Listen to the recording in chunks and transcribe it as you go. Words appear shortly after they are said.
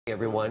Hey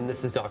everyone,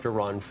 this is Dr.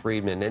 Ron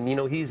Friedman, and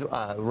he's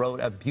wrote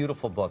a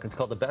beautiful book. It's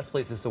called The Best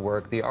Places to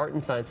Work, The Art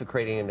and Science of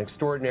Creating an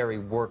Extraordinary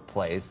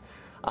Workplace.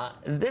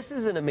 This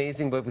is an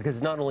amazing book because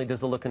not only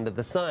does it look into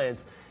the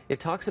science, it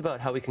talks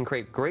about how we can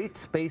create great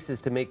spaces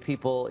to make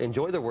people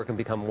enjoy their work and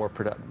become more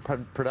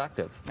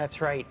productive. That's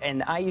right,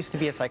 and I used to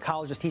be a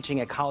psychologist teaching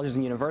at colleges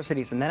and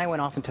universities, and then I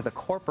went off into the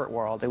corporate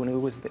world, and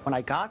when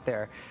I got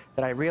there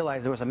that I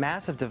realized there was a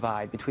massive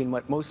divide between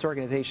what most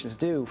organizations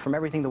do, from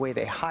everything the way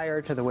they hire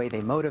to the way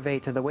they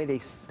motivate to the way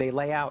they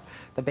lay out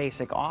the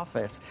basic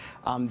office,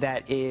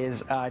 that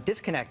is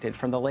disconnected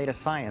from the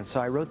latest science. So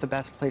I wrote The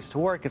Best Place to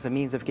Work as a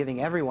means of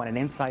giving everyone an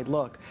inside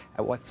look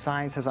at what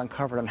science has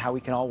uncovered on how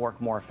we can all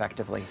work more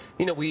effectively.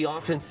 We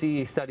often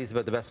see studies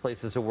about the best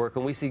places to work,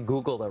 and we see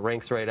Google that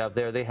ranks right up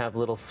there. They have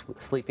little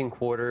sleeping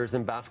quarters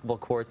and basketball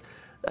courts.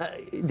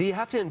 Do you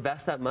have to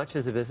invest that much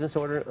as a business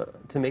order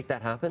to make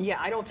that happen? Yeah,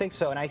 I don't think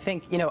so. And I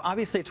think,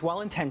 obviously it's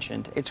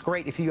well-intentioned. It's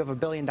great if you have $1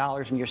 billion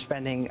and you're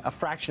spending a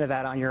fraction of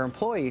that on your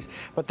employees.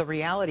 But the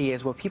reality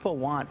is what people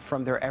want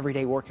from their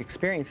everyday work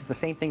experience is the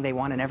same thing they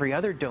want in every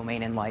other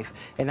domain in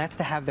life, and that's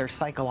to have their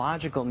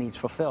psychological needs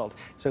fulfilled.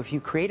 So if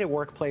you create a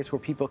workplace where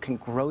people can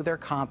grow their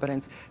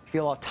competence,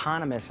 feel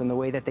autonomous in the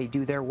way that they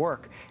do their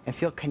work, and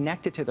feel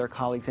connected to their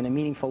colleagues in a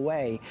meaningful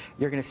way,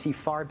 you're going to see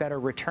far better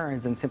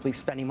returns than simply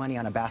spending money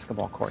on a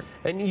basketball court.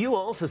 And you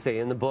also say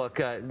in the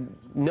book,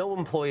 no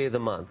employee of the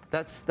month.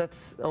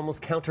 That's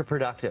almost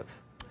counterproductive.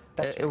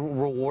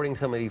 Rewarding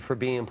somebody for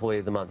being employee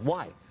of the month.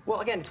 Why?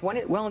 Well, again, it's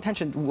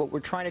well-intentioned. What we're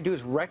trying to do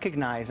is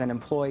recognize an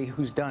employee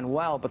who's done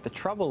well, but the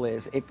trouble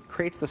is it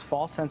creates this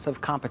false sense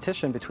of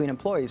competition between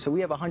employees. So we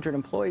have 100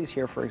 employees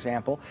here, for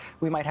example.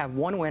 We might have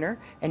one winner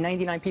and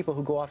 99 people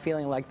who go off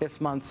feeling like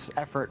this month's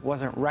effort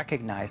wasn't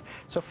recognized.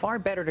 So far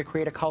better to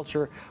create a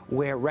culture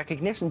where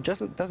recognition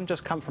doesn't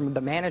just come from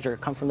the manager, it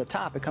comes from the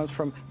top, it comes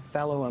from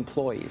fellow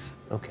employees.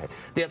 Okay.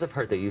 The other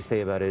part that you say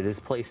about it is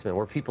placement,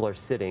 where people are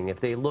sitting. If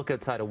they look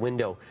outside a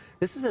window,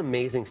 this is an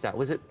amazing stat.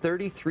 Was it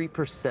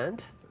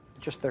 33%?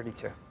 Just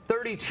 32.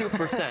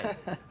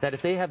 32%. That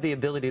if they have the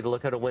ability to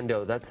look out a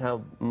window, that's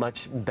how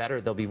much better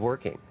they'll be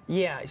working.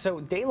 Yeah, so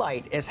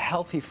daylight is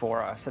healthy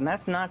for us, and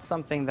that's not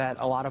something that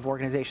a lot of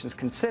organizations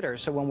consider.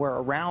 So when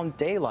we're around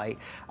daylight,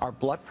 our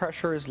blood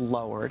pressure is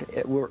lowered,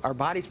 our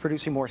body's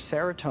producing more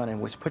serotonin,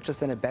 which puts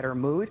us in a better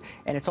mood,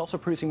 and it's also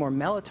producing more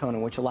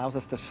melatonin, which allows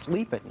us to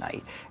sleep at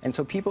night. And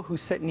so people who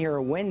sit near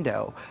a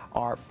window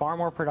are far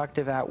more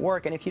productive at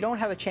work. And if you don't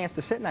have a chance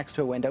to sit next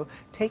to a window,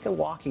 take a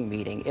walking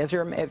meeting. If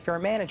you're a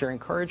manager,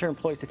 encourage your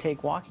employees to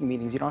take walking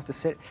meetings. You don't have to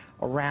sit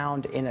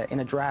around in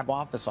a drab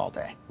office all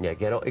day. Yeah,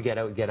 get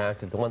out, get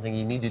active. The one thing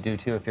you need to do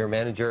too, if you're a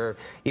manager,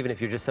 even if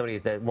you're just somebody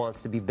that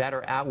wants to be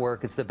better at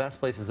work, it's the best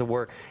places to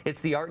work.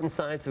 It's the art and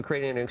science of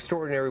creating an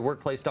extraordinary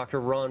workplace. Dr.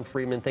 Ron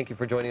Friedman, thank you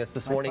for joining us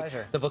this morning. My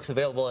pleasure. The book's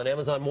available on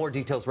Amazon. More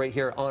details right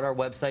here on our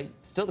website.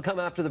 Still to come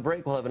after the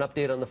break, we'll have an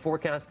update on the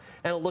forecast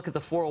and a look at the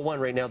 401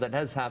 right now that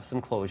does have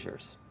some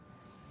closures.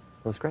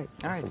 That was great.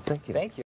 All right. Awesome. Thank you. Thank you.